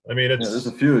NFL. I mean, there's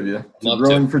a few of you. It's a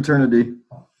growing fraternity.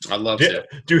 I'd love to.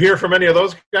 Do you hear from any of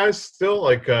those guys still?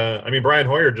 Like, Brian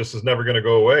Hoyer just is never going to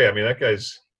go away. I mean, that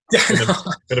guy's going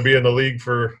to be in the league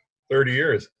for 30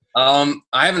 years. I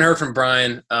haven't heard from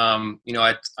Brian.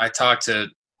 I talked to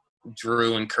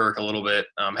Drew and Kirk a little bit.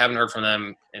 Haven't heard from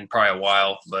them in probably a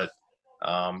while, but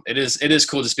it is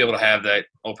cool just to be able to have that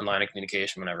open line of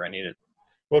communication whenever I need it.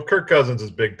 Well, Kirk Cousins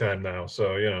is big time now,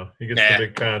 so he gets the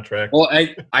big contract. Well,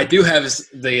 I do have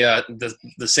the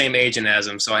same agent as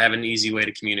him, so I have an easy way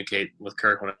to communicate with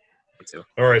Kirk when I need to.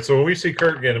 All right, so when we see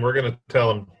Kirk again, we're going to tell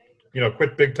him,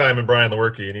 quit big time and Brian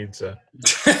Lewerke. He needs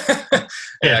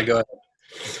Yeah, go ahead.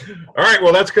 All right,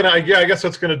 well, I guess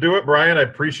that's gonna do it, Brian. I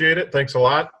appreciate it. Thanks a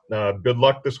lot. Good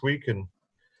luck this week, and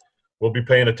we'll be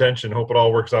paying attention. Hope it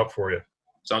all works out for you.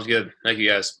 Sounds good. Thank you,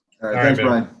 guys. All right, thanks,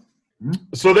 Brian.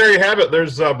 So there you have it.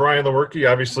 There's Brian Lewerke.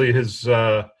 Obviously, he's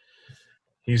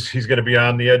going to be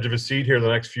on the edge of his seat here the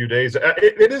next few days.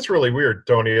 It is really weird,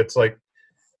 Tony. It's like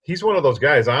he's one of those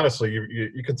guys. Honestly,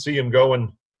 you can see him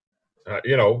going,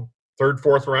 third,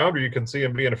 fourth round, or you can see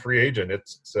him being a free agent.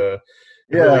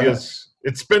 Really is.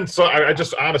 It's been so. I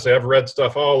just honestly, I've read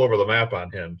stuff all over the map on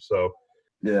him. So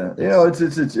yeah,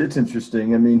 it's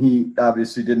interesting. I mean, he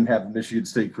obviously didn't have the Michigan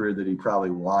State career that he probably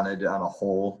wanted on a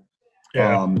whole.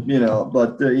 Yeah.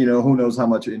 But who knows how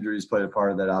much injuries played a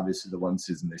part of that. Obviously, the one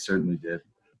season they certainly did.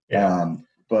 Yeah.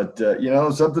 But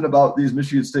something about these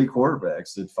Michigan State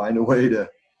quarterbacks that find a way to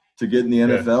get in the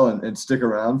NFL and stick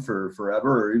around for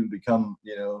forever, or even become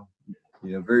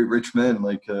very rich men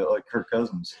like Kirk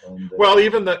Cousins. And, well, you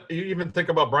even think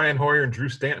about Brian Hoyer and Drew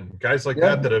Stanton, guys like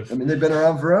that have. I mean, they've been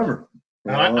around forever.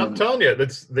 I'm telling you,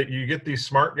 that you get these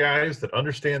smart guys that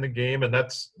understand the game, and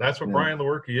that's what Brian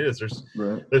Lewerke is.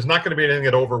 There's not going to be anything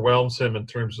that overwhelms him in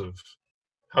terms of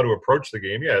how to approach the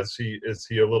game. Yeah, is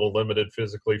he a little limited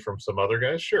physically from some other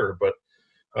guys? Sure, but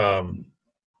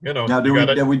Now, do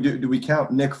we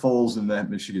count Nick Foles in that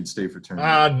Michigan State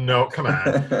fraternity? No, come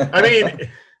on. I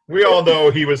mean, we all know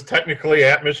he was technically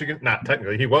at Michigan. Not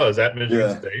technically, he was at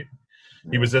Michigan State.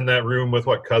 He was in that room with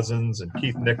Cousins and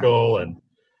Keith Nichol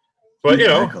But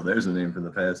Nichol, there's a name for the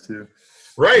past too.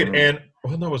 Right, and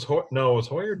was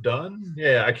Hoyer done?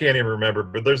 Yeah, I can't even remember.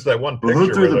 But there's that one picture.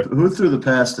 Who threw the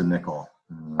pass to Nichol?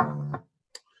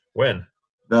 When?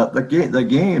 The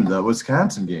game, the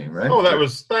Wisconsin game, right? Oh, that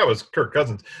was Kirk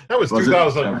Cousins. That was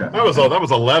 2000. Okay. That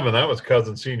was 11. That was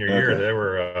Cousins' senior year.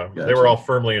 They were all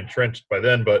firmly entrenched by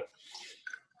then. But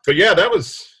yeah, that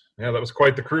was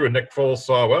quite the crew. And Nick Foles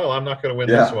saw, well, I'm not going to win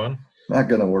this one. Not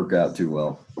going to work out too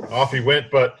well. Off he went.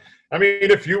 But I mean,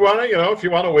 if you want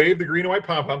to wave the green and white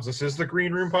pom poms, this is the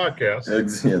Green Room Podcast.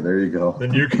 Yeah, there you go.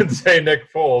 Then you can say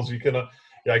Nick Foles. You can.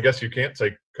 I guess you can't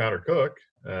say Connor Cook.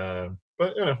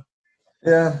 But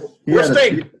Yeah, he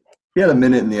had a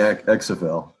minute in the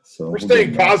XFL, so we're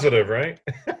staying positive, right?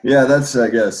 Yeah, that's I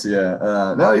guess. Yeah,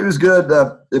 no, he was good.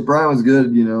 Brian was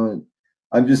good.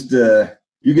 I'm just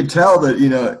you could tell that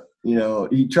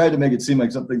he tried to make it seem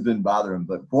like something didn't bother him.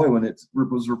 But boy, when it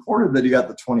was reported that he got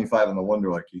the 25 in the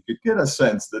Wonderlic, you could get a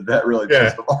sense that really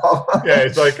pissed him off. Yeah,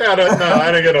 it's like, I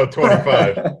didn't get no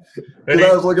 25. I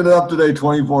was looking it up today,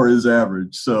 24 is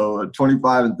average. So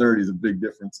 25 and 30 is a big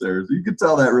difference there. So you could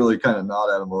tell that really kind of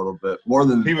gnawed at him a little bit, more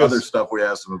than other stuff we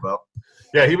asked him about.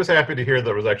 Yeah, he was happy to hear that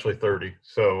it was actually 30.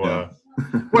 So,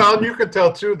 well, and you could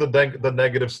tell, too, the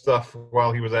negative stuff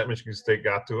while he was at Michigan State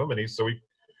got to him, and he just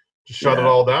shut it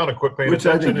all down and quit paying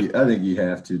attention. I think you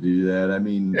have to do that. I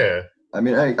mean,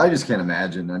 I just can't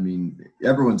imagine. I mean,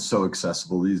 everyone's so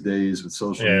accessible these days with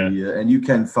social media, and you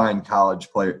can find college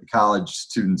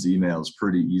students' emails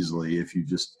pretty easily if you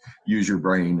just use your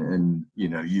brain and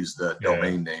use the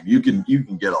domain name. You can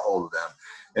get a hold of them,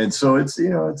 and so it's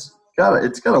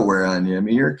gotta wear on you. I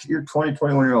mean, you're a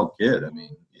 21-year-old kid. I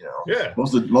mean,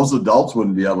 most adults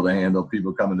wouldn't be able to handle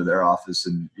people coming to their office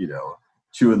and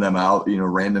chewing them out,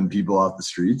 random people off the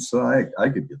streets. So I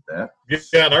could get that.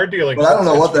 Yeah, and our dealing. But I don't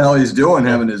know what the hell he's doing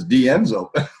having his DMs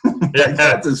open.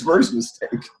 That's his first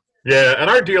mistake. Yeah, and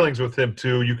our dealings with him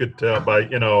too, you could tell by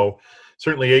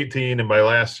certainly 18, and by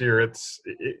last year,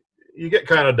 you get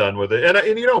kind of done with it,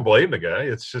 and you don't blame the guy.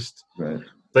 It's just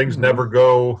things never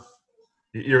go.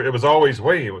 It was always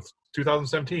with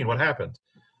 2017. What happened?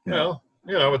 Yeah.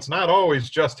 Well, it's not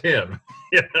always just him.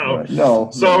 Right. No.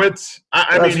 So it's.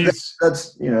 I mean,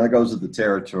 that's that goes with the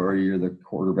territory. You're the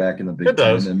quarterback in the Big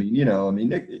Ten. I mean,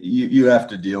 you have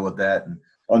to deal with that, and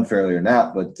unfairly or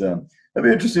not. But it'll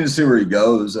be interesting to see where he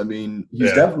goes. I mean,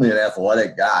 he's definitely an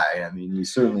athletic guy. I mean,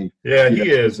 he's certainly he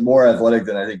is he's more athletic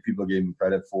than I think people gave him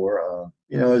credit for.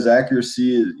 His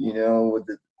accuracy, with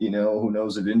the, who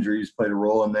knows if injuries played a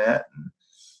role in that.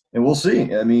 And we'll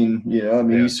see. I mean,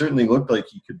 he certainly looked like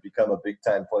he could become a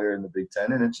big-time player in the Big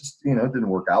Ten, and it just, didn't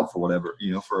work out for whatever,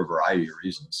 for a variety of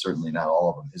reasons. Certainly not all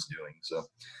of them is doing. So,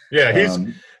 yeah,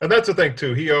 and that's the thing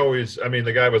too. He always,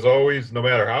 the guy was always, no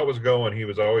matter how it was going, he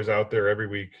was always out there every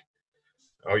week.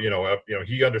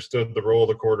 He understood the role of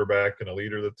the quarterback and a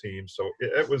leader of the team. So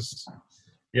it was,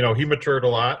 he matured a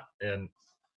lot. And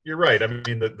you're right. I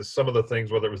mean, some of the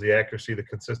things, whether it was the accuracy, the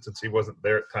consistency, wasn't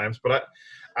there at times, but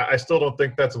I still don't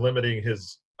think that's limiting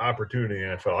his opportunity in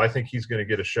the NFL. I think he's going to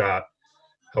get a shot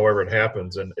however it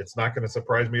happens, and it's not going to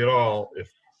surprise me at all if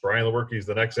Brian Lewerke is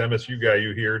the next MSU guy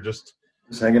you hear just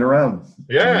hanging around.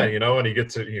 Yeah, and he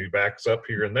gets it, he backs up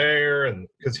here and there, and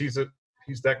because he's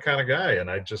that kind of guy, and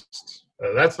I just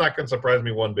that's not going to surprise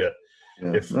me one bit.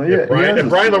 Yeah. If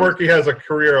Brian Lewerke has a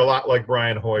career a lot like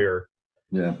Brian Hoyer,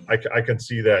 I can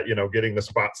see that, getting the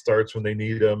spot starts when they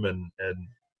need them and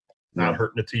not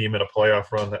hurting a team in a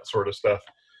playoff run, that sort of stuff.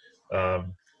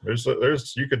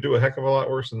 There's you could do a heck of a lot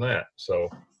worse than that. So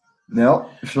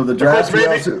so the draft.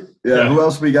 Who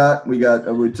else we got? We got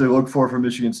to look for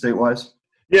Michigan State wise.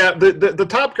 Yeah, the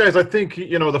top guys, I think,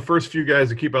 the first few guys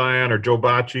to keep an eye on are Joe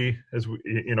Bocci, as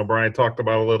Brian talked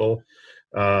about a little.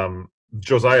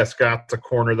 Josiah Scott's a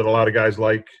corner that a lot of guys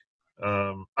like.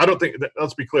 I don't think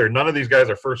let's be clear, none of these guys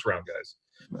are first round guys.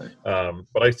 Right.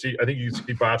 But I think you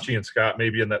see Bocci and Scott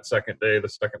maybe in that second,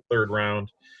 third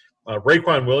round.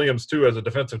 Raequan Williams too, as a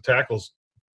defensive tackle,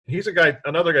 he's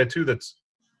another guy too that's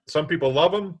some people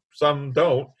love him, some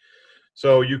don't.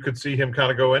 So you could see him kind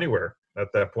of go anywhere at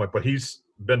that point. But he's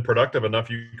been productive enough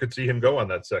you could see him go on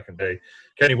that second day.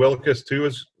 Kenny Willekes too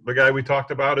is the guy we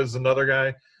talked about, is another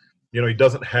guy. He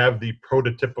doesn't have the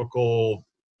prototypical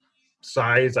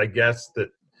size, I guess,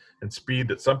 and speed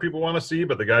that some people want to see,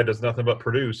 but the guy does nothing but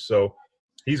produce. So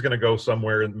he's going to go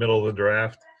somewhere in the middle of the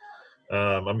draft.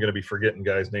 I'm going to be forgetting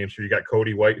guys' names here. You got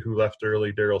Cody White, who left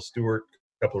early, Darrell Stewart,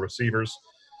 a couple of receivers.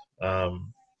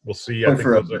 We'll see.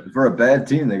 For a bad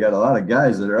team, they got a lot of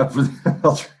guys that are up for the NFL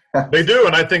draft. They do,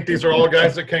 and I think these are all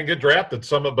guys that can get drafted.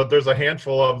 But there's a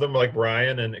handful of them, like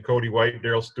Brian and Cody White,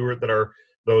 Darrell Stewart, that are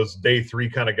those day three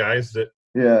kind of guys that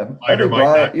might or might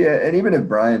not. Yeah, and even if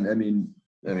Brian, I mean,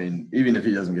 even if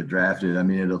he doesn't get drafted,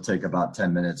 it'll take about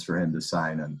 10 minutes for him to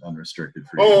sign an unrestricted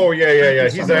free. Oh,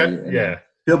 yeah.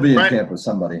 He'll be in camp with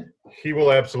somebody. He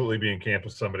will absolutely be in camp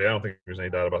with somebody. I don't think there's any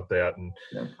doubt about that.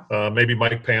 And maybe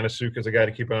Mike Panasiuk is a guy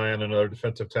to keep an eye on, another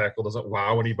defensive tackle. Doesn't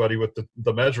wow anybody with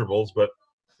the measurables, but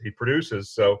he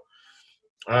produces. So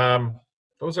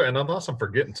those are, and unless I'm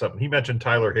forgetting something, he mentioned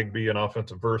Tyler Higbee, an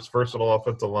versatile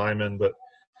offensive lineman, but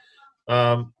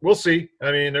we'll see.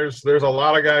 There's a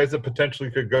lot of guys that potentially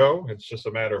could go. It's just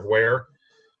a matter of where.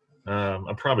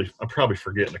 I'm probably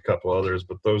forgetting a couple others,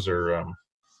 but those are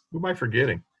who am I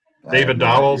forgetting? David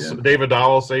Dowell,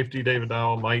 safety. David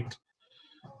Dowell might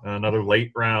another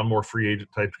late round, more free agent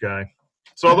type guy.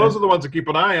 So those are the ones to keep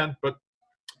an eye on. But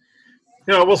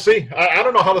we'll see. I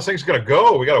don't know how this thing's going to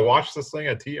go. We got to watch this thing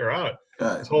at or out.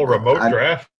 This whole remote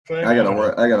draft thing. I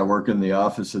gotta work in the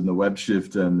office in the web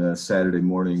shift on Saturday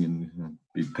morning and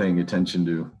be paying attention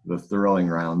to the thrilling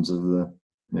rounds of the.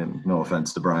 And no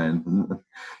offense to Brian,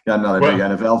 I'm not a big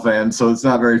NFL fan, so it's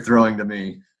not very thrilling to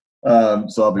me.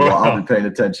 So I'll be paying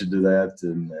attention to that,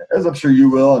 and as I'm sure you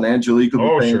will, and Angelique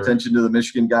will be paying attention to the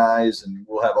Michigan guys, and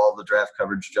we'll have all the draft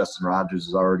coverage. Justin Rogers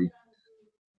is already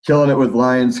killing it with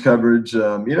Lions coverage.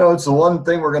 It's the one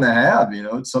thing we're going to have.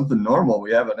 It's something normal.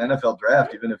 We have an NFL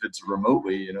draft, even if it's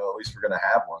remotely. At least we're going to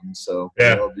have one. So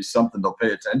it'll be something to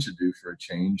pay attention to for a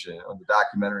change. The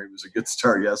documentary was a good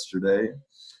start yesterday.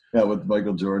 Yeah, with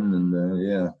Michael Jordan and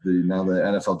the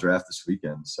NFL draft this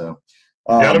weekend. So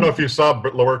I don't know if you saw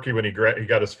Lewerke when he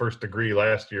got his first degree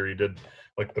last year. He did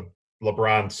like the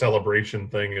LeBron celebration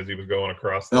thing as he was going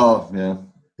across. The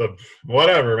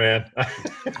whatever, man.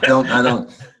 I don't know.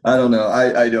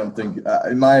 I don't think,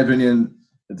 in my opinion,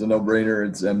 it's a no-brainer.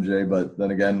 It's MJ, but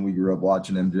then again, we grew up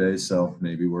watching MJ, so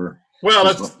maybe we're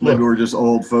just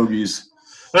old fogies.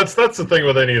 That's the thing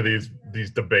with any of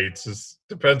these debates. Is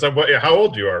depends on how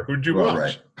old you are. Who'd you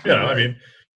watch? Right. I mean,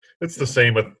 it's the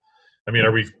same with. I mean,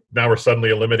 we're suddenly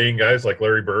eliminating guys like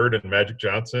Larry Bird and Magic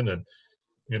Johnson, and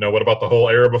what about the whole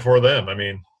era before them? I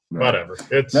mean, whatever.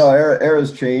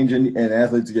 Eras change and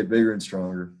athletes get bigger and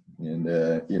stronger, and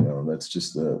that's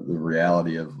just the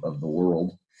reality of the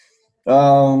world.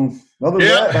 Other than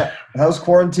that, how's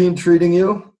quarantine treating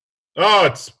you? Oh,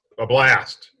 it's a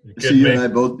blast. You and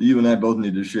I both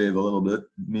need to shave a little bit.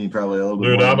 Me probably a little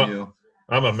bit more than you.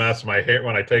 I'm a mess. My hair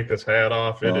when I take this hat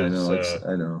off, I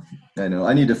know.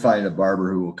 I need to find a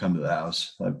barber who will come to the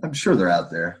house. I'm sure they're out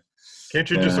there. Can't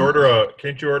you just order a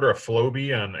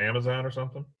Flowbee on Amazon or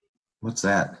something? What's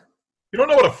that? You don't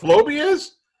know what a Flowbee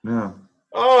is? No.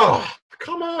 Oh,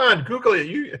 come on, Google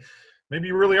it. Maybe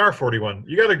you really are 41.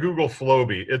 You got to Google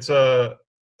Flowbee. It's a.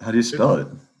 How do you spell it?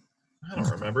 I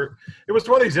don't remember. It was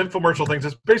one of these infomercial things.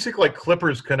 It's basically like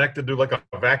clippers connected to like a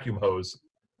vacuum hose.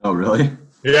 Oh, really?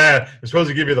 Yeah. It's supposed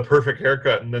to give you the perfect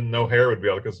haircut, and then no hair would be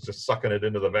able because it's just sucking it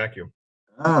into the vacuum.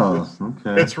 Oh,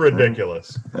 okay. It's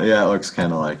ridiculous. Yeah, it looks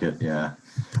kind of like it. Yeah.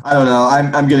 I don't know.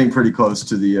 I'm getting pretty close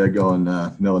to the going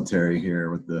military here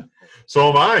with the. So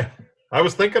am I. I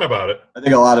was thinking about it. I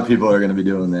think a lot of people are going to be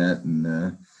doing that,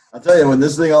 and I'll tell you, when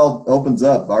this thing all opens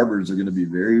up, barbers are going to be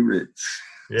very rich.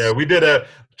 Yeah, we did a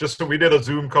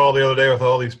Zoom call the other day with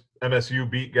all these MSU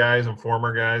beat guys and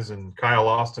former guys, and Kyle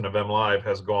Austin of MLive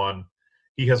has gone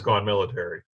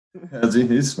military. Has he?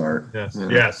 He's smart. Yes. Yeah.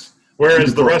 Yes.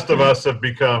 Whereas the rest of us have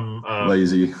become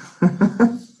lazy.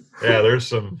 Yeah, there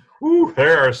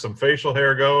are some facial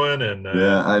hair going, and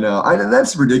yeah, I know.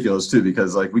 That's ridiculous too,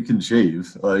 because like we can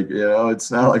shave,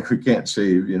 it's not like we can't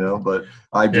shave, but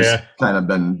I just kind of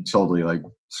been totally like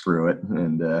screw it,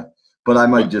 and but I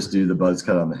might just do the buzz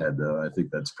cut on the head though. I think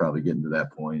that's probably getting to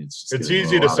that point. It's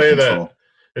easy to say that.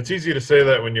 It's easy to say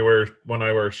that when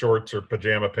I wear shorts or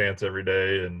pajama pants every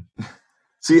day, and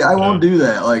see, I won't do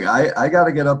that. Like I got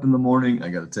to get up in the morning. I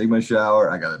got to take my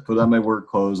shower. I got to put on my work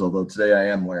clothes. Although today I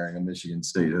am wearing a Michigan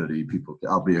State hoodie.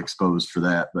 I'll be exposed for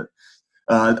that. But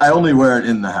I only wear it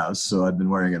in the house, so I've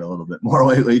been wearing it a little bit more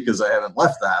lately because I haven't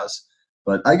left the house.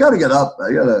 But I got to get up.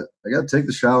 I gotta take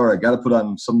the shower. I got to put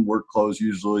on some work clothes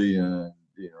usually. It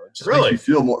just really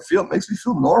makes me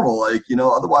feel normal. Like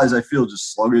otherwise I feel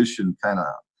just sluggish and kind of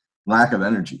lack of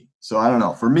energy. So I don't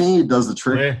know. For me, it does the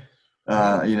trick.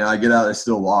 Yeah. I get out, I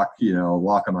still walk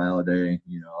a mile a day.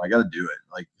 I got to do it.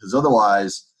 Like, because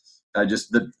otherwise, I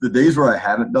just the days where I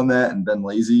haven't done that and been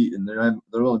lazy, and there have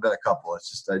only been a couple. It's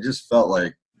just I just felt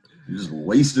like you're just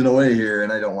wasting away here,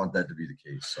 and I don't want that to be the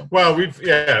case. So. Well,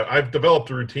 I've developed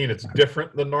a routine. It's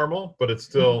different than normal, but it's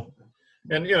still,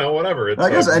 and whatever. I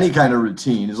guess any kind of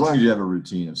routine, as long as you have a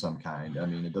routine of some kind. I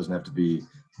mean, it doesn't have to be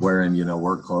wearing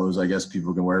work clothes. I guess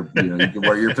people can wear you can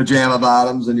wear your pajama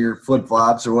bottoms and your flip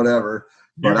flops or whatever.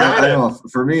 But I don't know.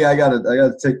 For me, I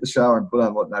gotta take the shower and put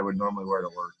on what I would normally wear to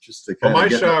work, just to kind of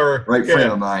get the right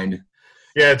frame of mind.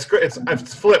 Yeah, it's great.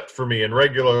 It's flipped for me in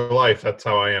regular life. That's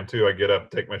how I am too. I get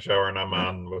up, take my shower, and I'm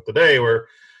on with the day. Where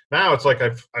now it's like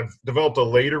I've developed a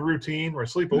later routine where I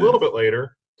sleep a little bit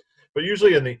later, but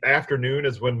usually in the afternoon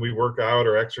is when we work out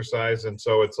or exercise, and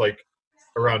so it's like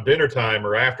around dinner time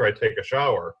or after I take a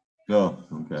shower. Oh,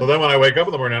 okay. So then when I wake up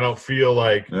in the morning, I don't feel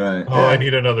like, I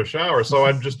need another shower. So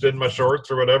I'm just in my shorts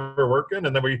or whatever working,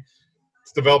 and then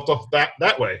it's developed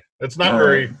that way. It's not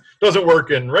doesn't work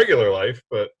in regular life,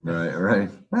 but right.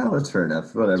 Well, that's fair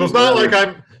enough. Whatever. So it's not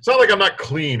like I'm not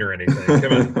clean or anything.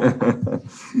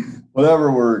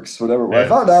 Whatever works. Whatever. Yeah. I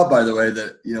found out, by the way,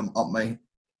 that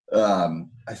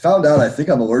I found out I think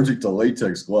I'm allergic to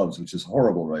latex gloves, which is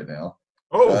horrible right now.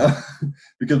 Oh,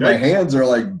 because my hands are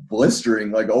like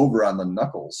blistering like over on the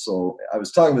knuckles. So I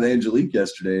was talking with Angelique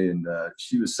yesterday, and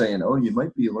she was saying, "Oh, you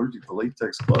might be allergic to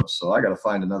latex gloves." So I got to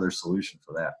find another solution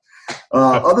for that.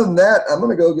 Other than that, I'm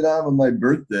gonna go get on with my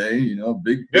birthday. You know,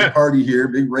 big party here,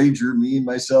 big rager, me and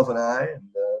myself and I, and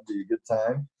be a good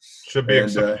time. Should be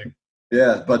exciting.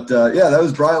 Yeah, but that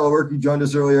was Brian Lewerke. Joined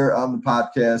us earlier on the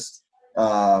podcast.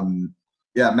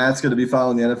 Matt's going to be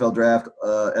following the NFL draft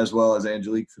as well as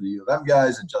Angelique for the U of M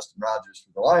guys and Justin Rogers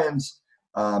for the Lions.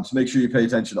 So make sure you pay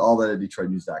attention to all that at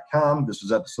DetroitNews.com. This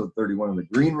was episode 31 of The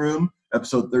Green Room.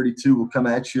 Episode 32 will come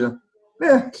at you.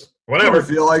 Whenever we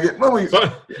feel like it.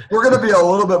 We're going to be a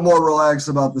little bit more relaxed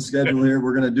about the schedule here.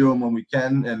 We're going to do them when we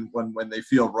can, and when they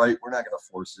feel right. We're not going to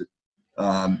force it.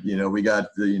 We got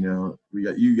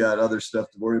you got other stuff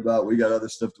to worry about. We got other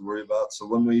stuff to worry about. So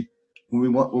when we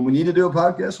need to do a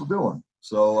podcast, we'll do one.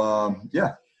 So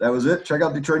that was it. Check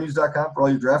out DetroitNews.com for all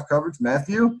your draft coverage.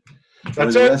 Matthew,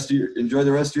 enjoy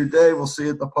the rest of your day. We'll see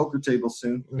you at the poker table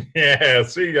soon. Yeah,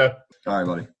 see ya. All right,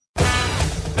 buddy.